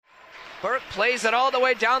Burke plays it all the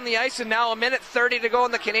way down the ice, and now 1:30 to go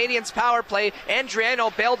in the Canadiens' power play.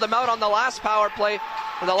 Andriano bailed them out on the last power play,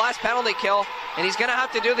 or the last penalty kill, and he's going to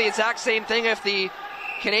have to do the exact same thing if the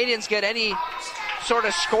Canadiens get any sort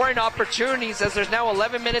of scoring opportunities, as there's now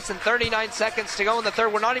 11 minutes and 39 seconds to go in the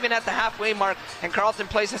third. We're not even at the halfway mark, and Carleton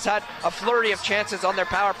Place has had a flurry of chances on their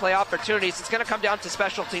power play opportunities. It's going to come down to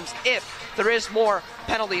special teams if there is more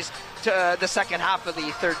penalties to the second half of the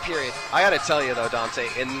third period. I got to tell you, though, Dante,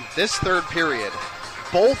 in this third period,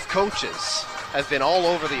 both coaches have been all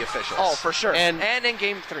over the officials. Oh, for sure. And in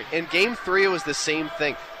Game 3. In Game 3, it was the same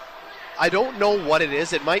thing. I don't know what it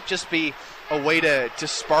is. It might just be a way to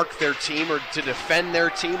spark their team or to defend their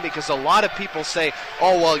team, because a lot of people say,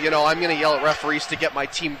 oh, well, I'm going to yell at referees to get my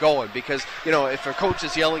team going, because, if a coach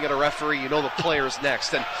is yelling at a referee, the player's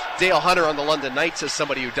next. And Dale Hunter on the London Knights is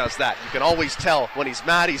somebody who does that. You can always tell when he's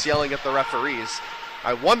mad, he's yelling at the referees.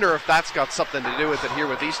 I wonder if that's got something to do with it here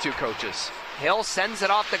with these two coaches. Hill sends it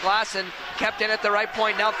off the glass and kept in at the right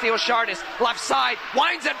point. Now Theo Chardis, left side,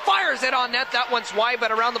 winds and fires it on net. That one's wide,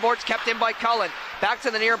 but around the boards, kept in by Cullen. Back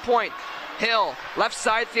to the near point. Hill, left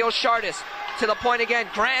side, Theo Chardis, to the point again.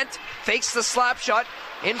 Grant fakes the slap shot.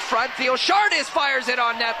 In front, Theo Chardis fires it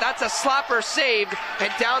on net. That's a slapper saved.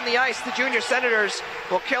 And down the ice, the Junior Senators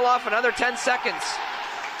will kill off another 10 seconds.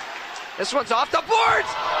 This one's off the boards.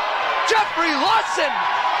 Jeffrey Lawson.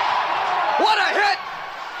 What a hit.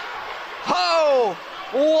 Oh,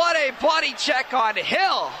 what a body check on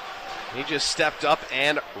Hill. He just stepped up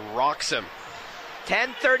and rocks him.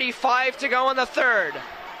 10:35 to go in the third.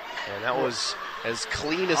 And that was as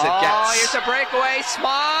clean as it gets. Oh, here's a breakaway.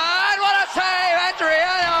 Smart. What a save.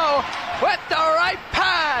 Andriano with the right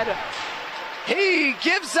pad. He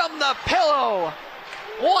gives them the pillow.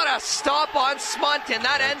 What a stop on Smunt, and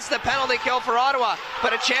that ends the penalty kill for Ottawa.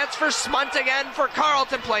 But a chance for Smunt again for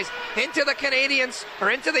Carleton Place. Into the Canadiens,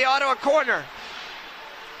 or into the Ottawa corner.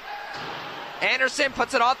 Anderson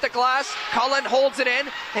puts it off the glass. Cullen holds it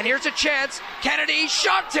in, and here's a chance. Kennedy,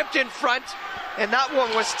 shot tipped in front. And that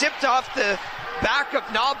one was tipped off the back of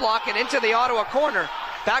Knobloch and into the Ottawa corner.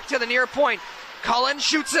 Back to the near point. Cullen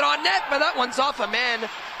shoots it on net, but that one's off a man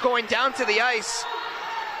going down to the ice.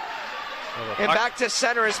 And back to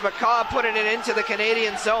center as McCaw putting it into the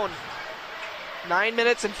Canadian zone. 9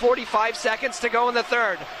 minutes and 45 seconds to go in the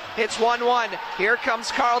third. It's 1-1. Here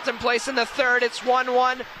comes Carleton Place in the third. It's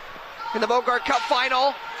 1-1 in the Bogart Cup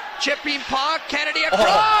final. Chipping puck, Kennedy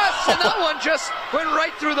across, and that one just went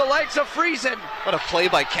right through the legs of Friesen. What a play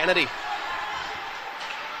by Kennedy.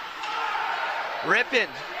 Rippin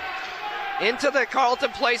into the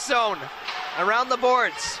Carleton Place zone, around the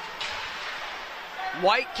boards.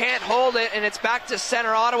 White can't hold it, and it's back to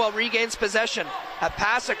center. Ottawa regains possession. A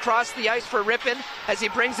pass across the ice for Rippin as he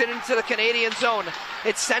brings it into the Canadian zone.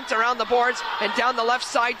 It's sent around the boards and down the left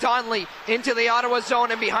side. Donnelly into the Ottawa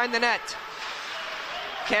zone and behind the net.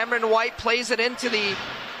 Cameron White plays it into the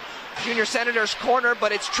Junior Senators corner,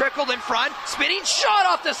 but it's trickled in front. Spinning shot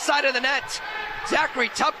off the side of the net. Zachary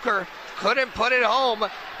Tupker couldn't put it home,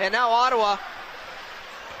 and now Ottawa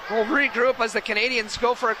will regroup as the Canadiens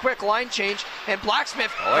go for a quick line change. And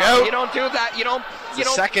Blacksmith, you don't do that. You don't.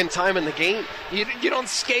 Second time in the game. You don't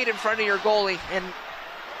skate in front of your goalie, and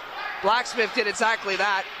Blacksmith did exactly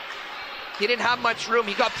that. He didn't have much room.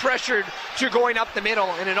 He got pressured to going up the middle,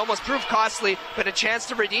 and it almost proved costly, but a chance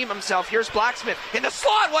to redeem himself. Here's Blacksmith in the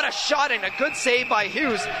slot. What a shot, and a good save by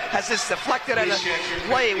Hughes as this deflected at a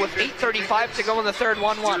play with 8:35 to go in the third.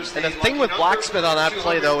 1-1. And the thing with Blacksmith on that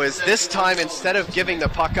play, though, is this time, instead of giving the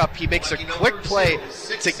puck up, he makes a quick play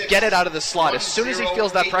to get it out of the slot. As soon as he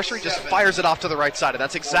feels that pressure, he just fires it off to the right side, and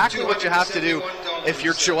that's exactly what you have to do if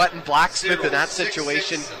you're Chouette and Blacksmith in that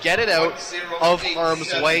situation. Get it out of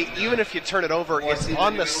harm's way. Even if you turn it over, it's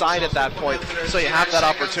on the side at that point, so you have that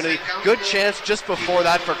opportunity. Good chance just before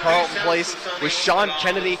that for Carleton Place with Sean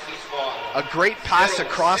Kennedy. A great pass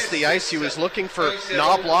across the ice. He was looking for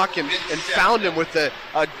Knobloch and found him with a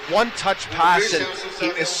one-touch pass, and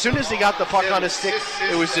as soon as he got the puck on his stick,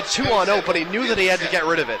 it was a 2-on-0, but he knew that he had to get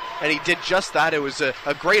rid of it, and he did just that. It was a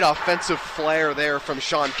great offensive flair there from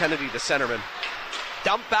Sean Kennedy, the centerman.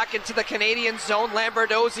 Dump back into the Canadian zone.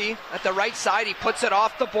 Lamberdozzi at the right side. He puts it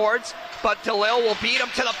off the boards, but DeLille will beat him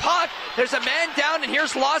to the puck. There's a man down, and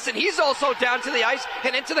here's Lawson. He's also down to the ice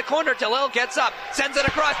and into the corner. DeLille gets up, sends it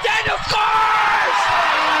across. Daniel scores!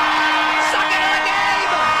 Second of the game!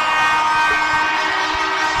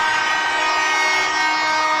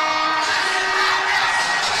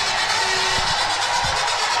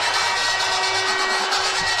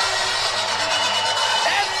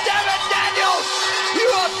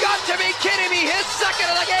 To be kidding me, his second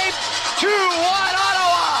of the game, 2-1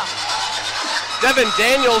 Ottawa. Devin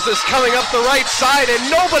Daniels is coming up the right side and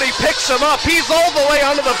nobody picks him up. He's all the way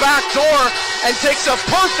onto the back door and takes a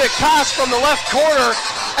perfect pass from the left corner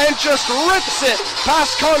and just rips it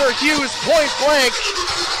past Connor Hughes point blank.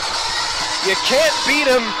 You can't beat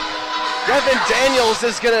him. Devin Daniels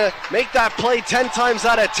is going to make that play 10 times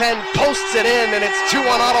out of 10, posts it in, and it's 2-1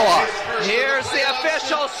 Ottawa. Here's the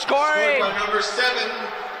official scoring. Number 7,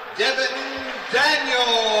 Devin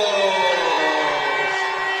Daniels.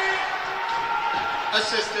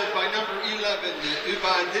 Assisted by number 11,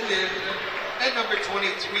 Uban Dinin, and number 23,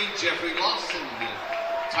 Jeffrey Lawson.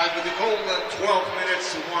 Time of the goal, 12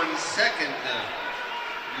 minutes, 1 second.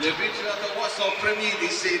 Le but d'Ottawa son premier des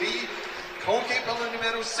séries, compté par le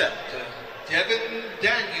numéro 7, Devin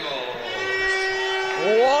Daniels.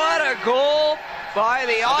 What a goal by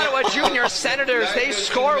the Ottawa Junior Senators. They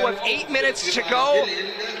score with 8 minutes to go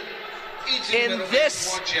in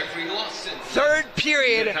this third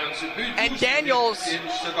period, and Daniels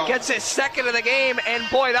gets his second of the game, and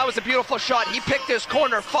boy, that was a beautiful shot. He picked his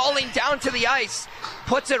corner, falling down to the ice,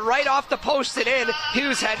 puts it right off the post and in.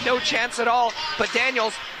 Hughes had no chance at all, but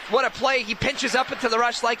Daniels, what a play. He pinches up into the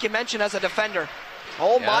rush like you mentioned as a defender.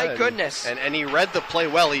 Oh yeah, my goodness. And he read the play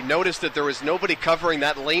well. He noticed that there was nobody covering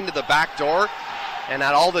that lane to the back door, and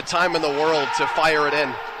had all the time in the world to fire it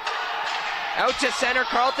in. Out to center,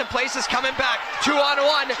 Carleton Place is coming back.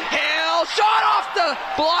 2-on-1, Hale, shot off the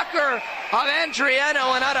blocker of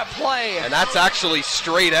Andriano and out of play. And that's actually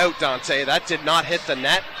straight out, Dante. That did not hit the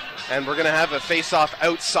net, and we're going to have a face-off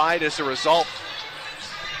outside as a result.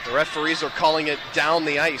 The referees are calling it down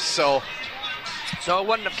the ice, so it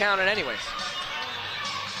wouldn't have counted anyways.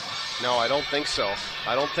 No, I don't think so.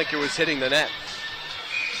 I don't think it was hitting the net.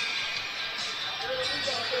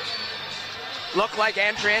 Looked like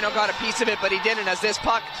Andriano got a piece of it, but he didn't, as this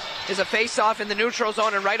puck is a face-off in the neutral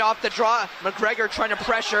zone, and right off the draw, McGregor trying to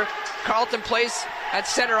pressure. Carleton Place at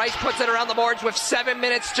center ice, puts it around the boards with 7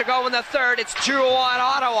 minutes to go in the third. It's 2-1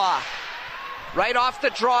 Ottawa. Right off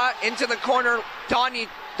the draw, into the corner,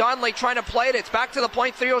 Donnelly trying to play it. It's back to the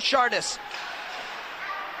point, Theo Chardis.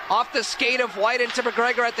 Off the skate of White into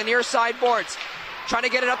McGregor at the near side boards. Trying to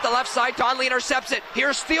get it up the left side. Donnelly intercepts it.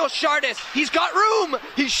 Here's Theo Chardis. He's got room.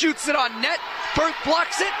 He shoots it on net. Burke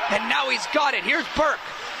blocks it, and now he's got it. Here's Burke.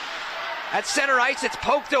 At center ice, it's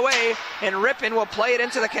poked away, and Rippon will play it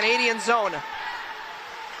into the Canadian zone.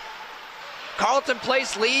 Carleton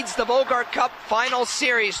Place leads the Bogart Cup final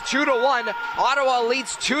series 2-1. Ottawa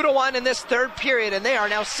leads 2-1 in this third period, and they are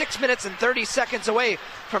now 6 minutes and 30 seconds away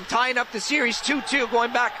from tying up the series 2-2,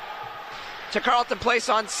 going back to Carleton Place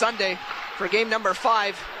on Sunday for game number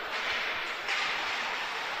 5.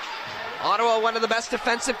 Ottawa, one of the best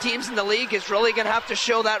defensive teams in the league, is really going to have to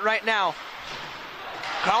show that right now.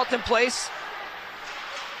 Carleton Place,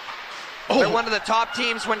 they're one of the top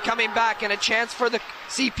teams when coming back, and a chance for the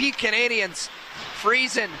CP Canadians.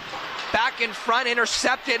 Friesen back in front,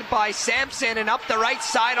 intercepted by Sampson, and up the right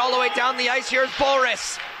side all the way down the ice. Here's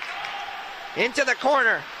Bolris into the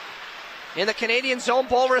corner. In the Canadian zone,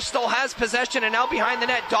 Bolris still has possession, and now behind the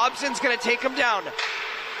net, Dobson's going to take him down.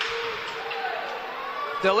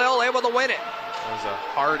 DeLille able to win it. That was a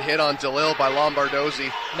hard hit on DeLille by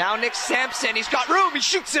Lombardozzi. Now Nick Sampson, he's got room, he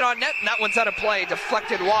shoots it on net, and that one's out of play,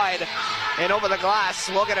 deflected wide and over the glass.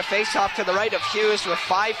 We'll get a face-off to the right of Hughes with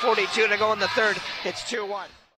 5:42 to go in the third. It's 2-1.